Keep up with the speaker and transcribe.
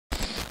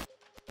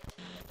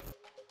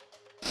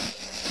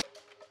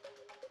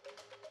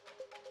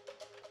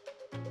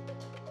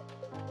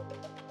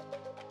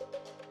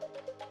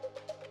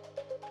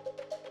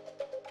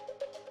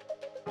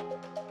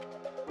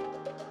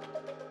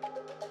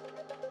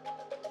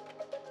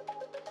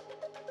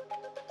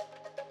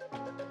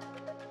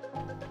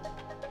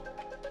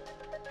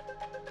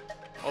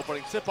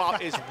Opening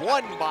tip-off is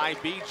won by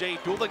B.J.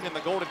 Dooling in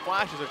the Golden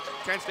Flashes.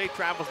 Kent State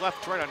travels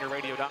left to right on your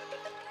radio.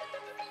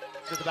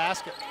 To the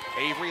basket.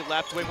 Avery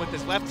left wing with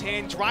his left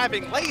hand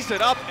driving, lays it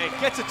up and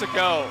gets it to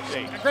go.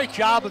 A great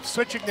job of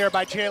switching there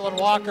by Jalen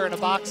Walker in a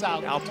box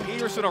out. Now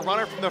Peterson, a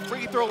runner from the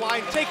free throw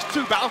line, takes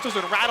two bounces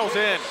and rattles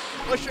in.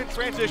 Push in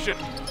transition,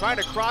 trying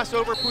to cross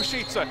over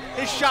Pushitsa.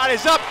 His shot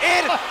is up,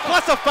 in,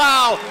 plus a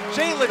foul.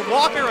 Jalen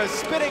Walker, a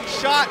spinning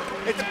shot.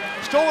 It's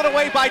stolen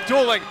away by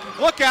Dooling.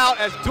 Look out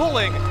as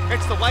Dooling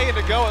hits the lay-in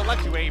to go and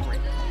left to Avery.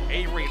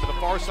 Avery to the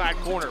far side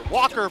corner.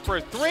 Walker for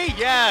three,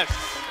 yes.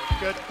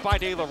 Good by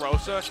De La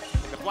Rosa.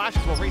 The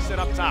Flashes will reset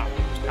up top.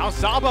 Now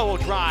Zabo will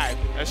drive.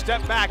 A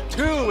step back,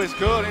 two is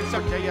good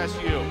inside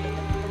KSU.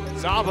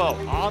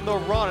 Zabo on the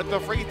run at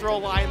the free throw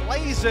line,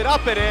 lays it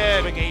up and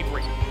in.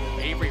 Avery.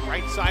 Avery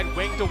right side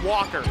wing to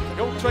Walker.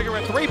 He'll trigger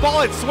a three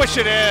ball and swish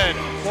it in.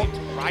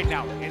 Right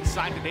now,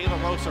 inside to De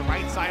La Rosa,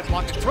 right side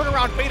block. The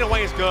turnaround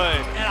fadeaway is good.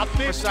 And a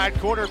fifth side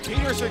corner,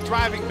 Peterson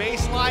driving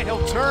baseline.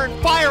 He'll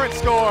turn, fire and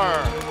score.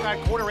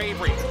 Side corner,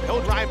 Avery.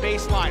 He'll drive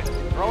baseline.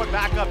 Throw it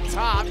back up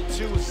top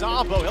to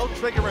Zabo. He'll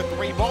trigger a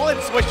three ball and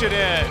swish it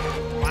in.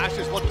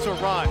 Flashes look to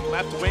run.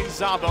 Left wing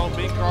Zabo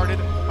being guarded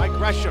by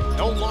Gresham.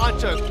 He'll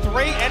launch a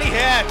three and he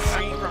hits.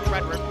 Three from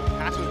Frederick.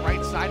 Passes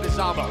right side to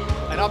Zabo.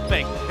 An up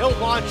fake. He'll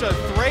launch a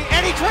three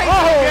and he drains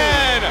it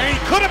again. And he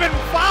could have been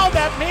fouled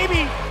that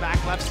maybe. Back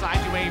left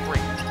side to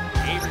Avery.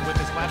 Avery with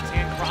his left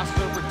hand crosses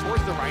over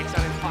towards the right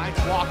side and finds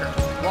Walker.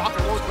 Walker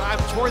will drive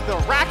toward the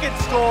rack and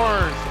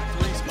scores.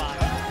 Three spot.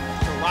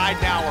 To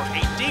Ridenauer,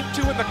 a deep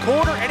two in the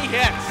corner and he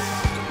hits.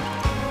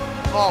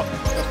 Oh,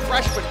 the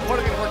freshman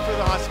putting in work for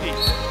the Huskies.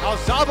 Now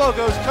Zabo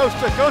goes coast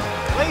to coast,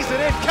 lays it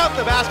in, count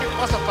the basket,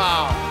 plus a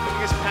foul.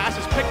 His pass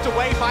is picked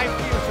away by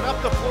Peterson,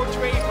 up the floor to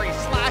Avery,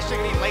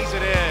 slashing and he lays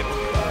it in.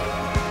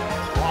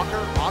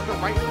 Walker on the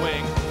right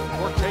wing.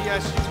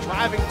 Cortez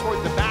driving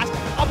toward the basket,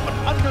 up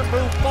and under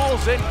move,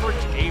 falls in for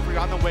Avery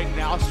on the wing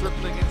now,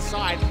 circling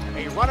inside.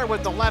 A runner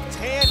with the left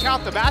hand,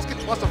 count the basket,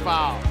 plus a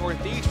foul.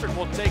 Northeastern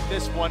will take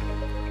this one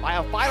by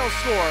a final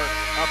score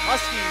of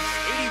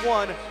Huskies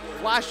 81,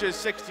 Flashes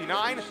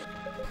 69.